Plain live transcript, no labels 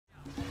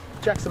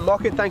Jackson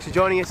Mockett, thanks for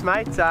joining us,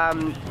 mate.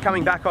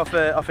 Coming back off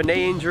a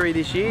knee injury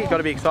this year, you've got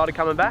to be excited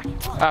coming back.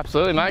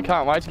 Absolutely, mate.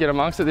 Can't wait to get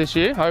amongst it this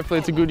year. Hopefully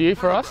it's a good year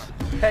for us.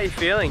 How are you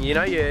feeling? You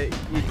know, you're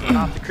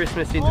after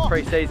Christmas into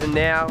pre-season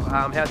now.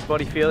 How's the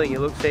body feeling? You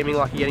look seeming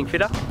like you're getting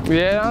fitter.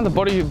 Yeah, the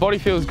body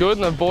feels good,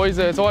 and the boys.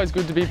 It's always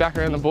good to be back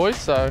around the boys.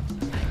 So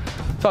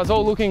it's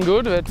all looking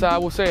good.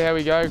 But we'll see how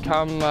we go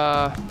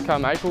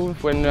come April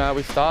when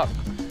we start.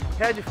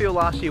 How did you feel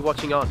last year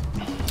watching on?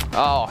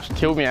 Oh, it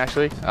killed me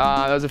actually.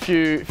 There was a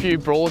few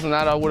brawls and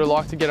that I would have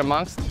liked to get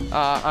amongst.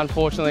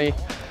 Unfortunately,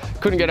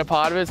 couldn't get a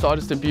part of it, so I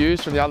just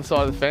abused from the other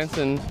side of the fence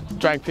and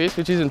drank piss,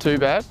 which isn't too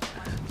bad.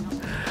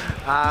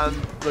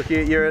 Look,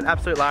 you're an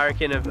absolute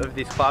larrikin of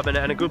this club and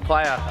a good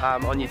player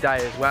on your day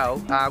as well.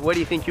 Where do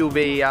you think you'll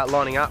be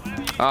lining up?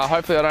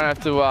 Hopefully I don't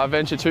have to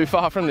venture too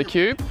far from the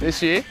cube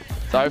this year.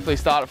 So hopefully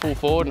start at full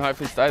forward and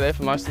hopefully stay there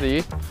for most of the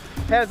year.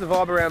 How's the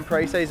vibe around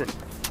pre-season?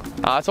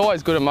 It's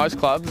always good at most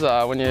clubs.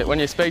 When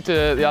you speak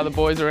to the other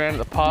boys around at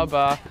the pub,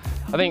 I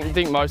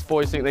think most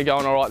boys think they're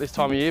going all right this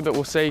time of year, but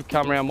we'll see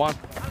come round one.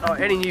 Oh,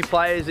 any new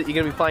players that you're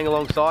going to be playing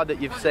alongside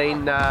that you've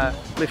seen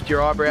lift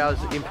your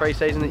eyebrows in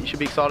pre-season that you should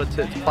be excited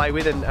to play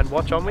with and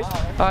watch on with?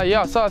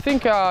 Yeah, so I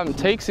think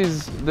Teeks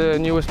is the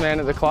newest man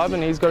at the club,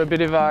 and he's got a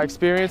bit of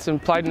experience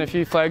and played in a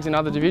few flags in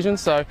other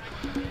divisions, so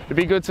it'd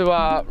be good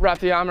to wrap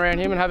the arm around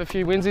him and have a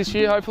few wins this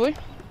year, hopefully.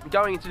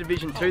 Going into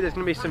Division 2, there's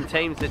going to be some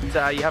teams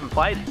that you haven't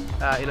played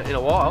in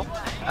a while.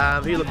 Who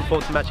are you looking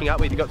forward to matching up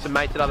with? You've got some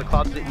mates at other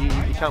clubs that you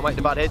can't wait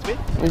to butt heads with?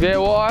 Yeah,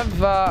 well,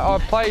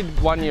 I've played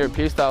 1 year at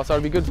Pearcedale, so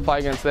it'd be good to play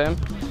against them.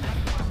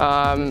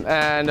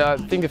 And I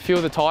think a few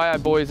of the Tyre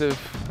boys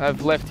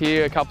have left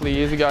here a couple of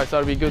years ago, so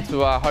it'd be good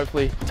to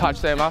hopefully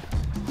touch them up.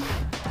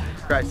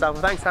 Great stuff.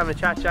 Well, thanks for having a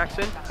chat,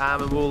 Jackson,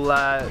 and we'll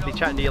be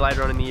chatting to you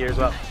later on in the year as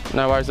well.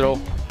 No worries at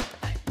all.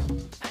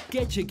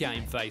 Get your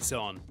game face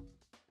on.